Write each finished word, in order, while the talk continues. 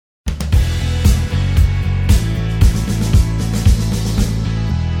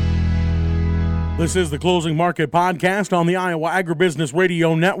This is the Closing Market Podcast on the Iowa Agribusiness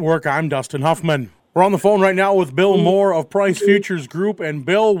Radio Network. I'm Dustin Huffman. We're on the phone right now with Bill Moore of Price Futures Group. And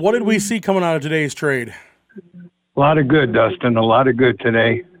Bill, what did we see coming out of today's trade? A lot of good, Dustin. A lot of good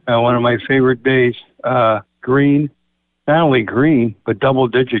today. One of my favorite days. Green, not only green, but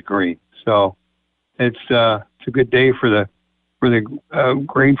double-digit green. So it's a good day for the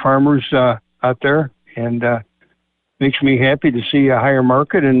grain farmers out there, and makes me happy to see a higher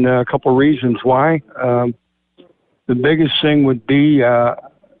market, and a couple of reasons why. The biggest thing would be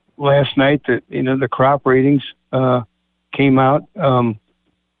last night that the crop ratings came out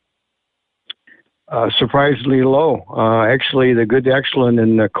surprisingly low. Actually, the good excellent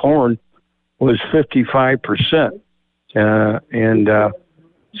in the corn was 55%, and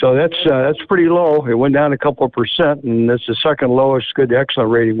so that's pretty low. It went down a couple of percent, and that's the second lowest good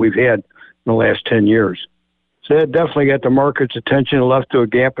excellent rating we've had in the last 10 years. So that definitely got the market's attention and left to a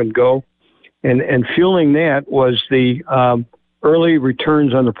gap and go. And fueling that was the early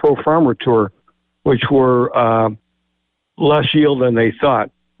returns on the Pro Farmer Tour, which were less yield than they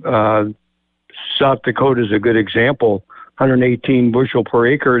thought. South Dakota is a good example. 118 bushel per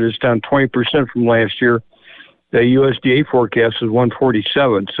acre. It is down 20% from last year. The USDA forecast is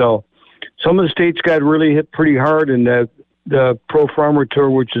 147. So some of the states got really hit pretty hard, and the Pro Farmer Tour,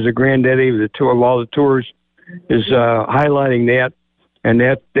 which is a granddaddy of all the tours, is highlighting that, and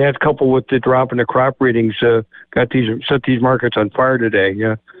that coupled with the drop in the crop ratings set these markets on fire today.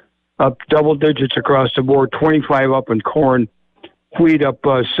 Yeah, up double digits across the board, 25 up in corn, wheat up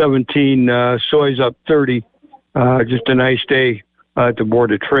 17, soy's up 30. Just a nice day at the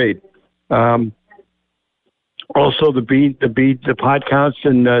Board of Trade. Also, the pod counts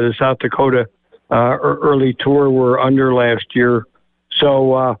in the South Dakota early tour were under last year,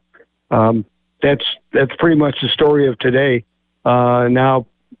 so that's pretty much the story of today. Now,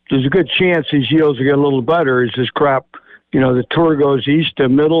 there's a good chance these yields will get a little better as this crop, the tour goes east to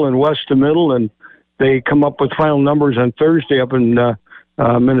middle and west to middle, and they come up with final numbers on Thursday up in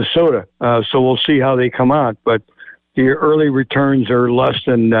Minnesota. So we'll see how they come out. But the early returns are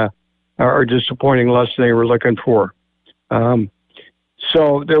are disappointing, less than they were looking for.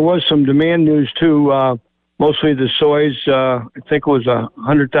 So there was some demand news too. Mostly the soys, I think it was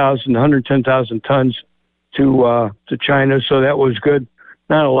 110,000 tons to China. So that was good.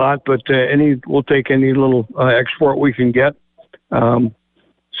 Not a lot, but we'll take any little export we can get.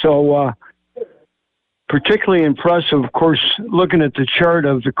 Particularly impressive, of course, looking at the chart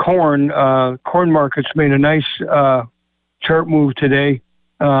of the corn markets made a nice chart move today.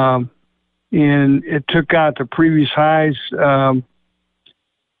 And it took out the previous highs.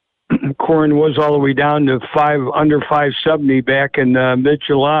 Corn was all the way down to under 570 back in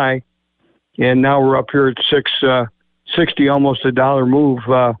mid-July, and now we're up here at 660, almost a dollar move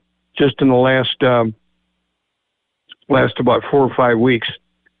just in the last about 4 or 5 weeks.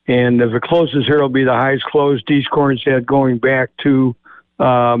 And if it closes here, it'll be the highest close these corns had going back to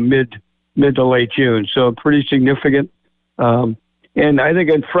mid to late June. So pretty significant. And I think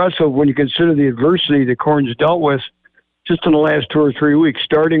impressive when you consider the adversity the corn's dealt with just in the last 2 or 3 weeks,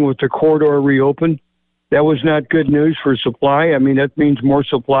 starting with the corridor reopen. That was not good news for supply. I mean, that means more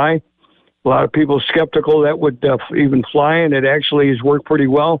supply. A lot of people skeptical that would even fly, and it actually has worked pretty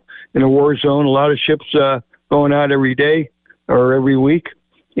well in a war zone. A lot of ships going out every day or every week,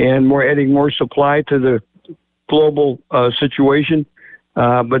 and adding more supply to the global situation.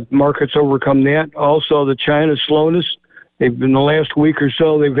 But markets overcome that. Also, the China slowness. In the last week or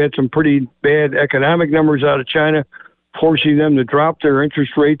so, they've had some pretty bad economic numbers out of China, forcing them to drop their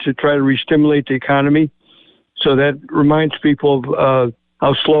interest rates to try to re-stimulate the economy. So that reminds people of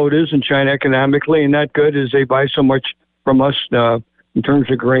how slow it is in China economically, and not good as they buy so much from us in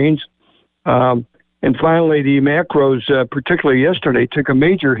terms of grains. And finally, the macros, particularly yesterday, took a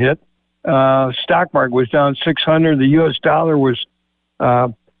major hit. Stock market was down 600. The U.S. dollar was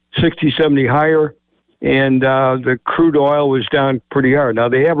 60, 70 higher, and the crude oil was down pretty hard. Now,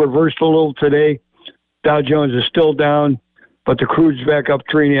 they have reversed a little today. Dow Jones is still down, but the crude's back up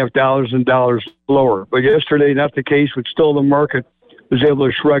 $3.50 and dollars lower. But yesterday, not the case, but still the market was able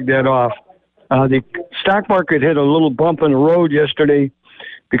to shrug that off. The stock market hit a little bump in the road yesterday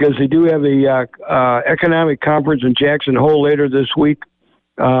because they do have a economic conference in Jackson Hole later this week.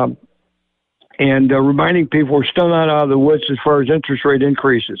 And reminding people we're still not out of the woods as far as interest rate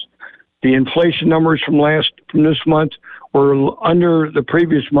increases. The inflation numbers from this month were under the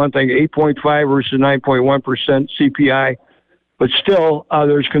previous month, I think 8.5 versus 9.1% CPI. But still,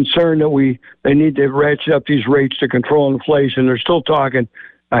 there's concern that they need to ratchet up these rates to control inflation. They're still talking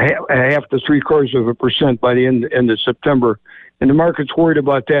a half to 0.75% by the end of September. And the market's worried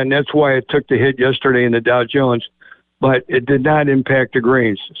about that, and that's why it took the hit yesterday in the Dow Jones. But it did not impact the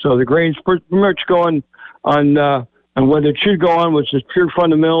grains. So the grains pretty much going on whether it should go on, which is pure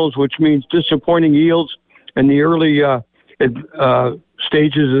fundamentals, which means disappointing yields in the early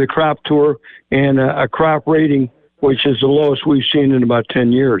stages of the crop tour, and a crop rating, which is the lowest we've seen in about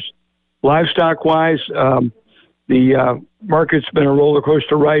 10 years. Livestock-wise, the market's been a roller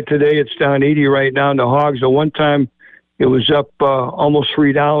coaster ride today. It's down 80 right now. And the hogs, at one time, it was up almost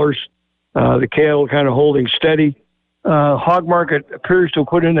 $3. The cattle kind of holding steady. Hog market appears to have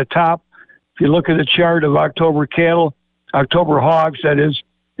put in the top. If you look at the chart of October cattle, October hogs, that is,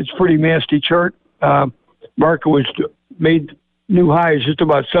 it's a pretty nasty chart. Market was made new highs just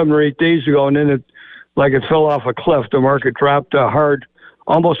about 7 or 8 days ago, and then it fell off a cliff. The market dropped hard,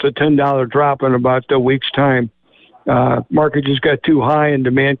 almost a $10 drop in about a week's time. Market just got too high and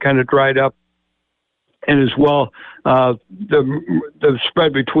demand kind of dried up. And as well, the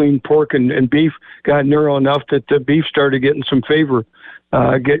spread between pork and beef got narrow enough that the beef started getting some favor,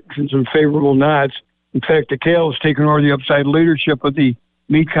 getting some favorable nods. In fact, the cattle is taking over the upside leadership of the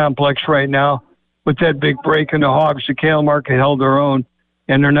meat complex right now. With that big break in the hogs, the cattle market held their own,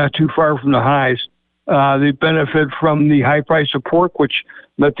 and they're not too far from the highs. They benefit from the high price of pork, which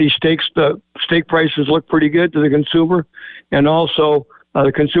let the steak prices look pretty good to the consumer. And also,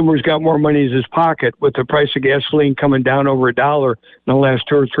 the consumer's got more money in his pocket with the price of gasoline coming down over $1 in the last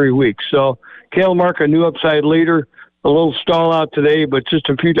 2 or 3 weeks. So, cattle market, new upside leader, a little stall out today, but just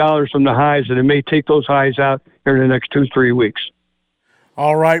a few dollars from the highs, and it may take those highs out here in the next 2 or 3 weeks.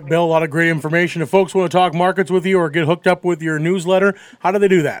 All right, Bill, a lot of great information. If folks want to talk markets with you or get hooked up with your newsletter, how do they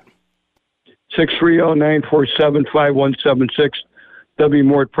do that? 630-947-5176,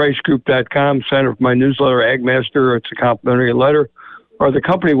 wmoore@pricegroup.com. Sign up for my newsletter, Agmaster. It's a complimentary letter. Or the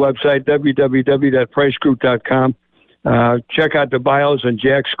company website, www.pricegroup.com. Check out the bios on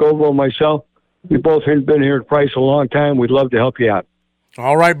Jack Scoville and myself. We've both been here at Price a long time. We'd love to help you out.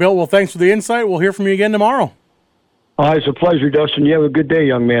 All right, Bill. Well, thanks for the insight. We'll hear from you again tomorrow. It's a pleasure, Dustin. You have a good day,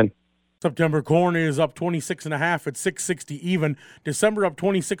 young man. September corn is up 26.5 at 6.60 even. December up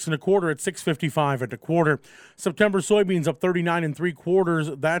 26.25 at 6.55 at a quarter. September soybeans up 39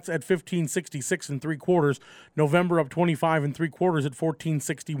 3/4. That's at 15.66 3/4. November up 25 3/4 at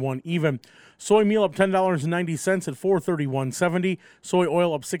 14.61 even. Soy meal up $10.90 at 431.70. Soy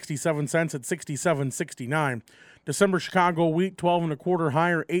oil up 67 cents at 67.69. December Chicago wheat 12 1/4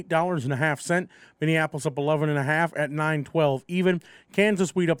 higher, $8.50. Minneapolis up 11 1/2 at 9.12 even.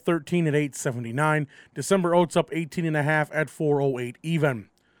 Kansas wheat up 13 at 8.79. December oats up 18 1/2 at 4.08 even.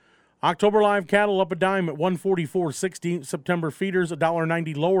 October live cattle up a dime at 144.60. September feeders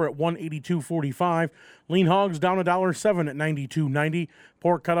 $1.90 lower at 182.45. Lean hogs down $1.07 at 92.90.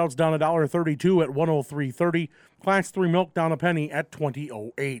 Pork cutouts down $1.32 at 103.30. Class 3 milk down a penny at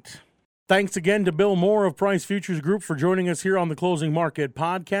 20.08. Thanks again to Bill Moore of Price Futures Group for joining us here on the Closing Market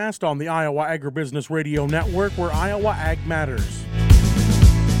Podcast on the Iowa Agribusiness Radio Network, where Iowa Ag matters.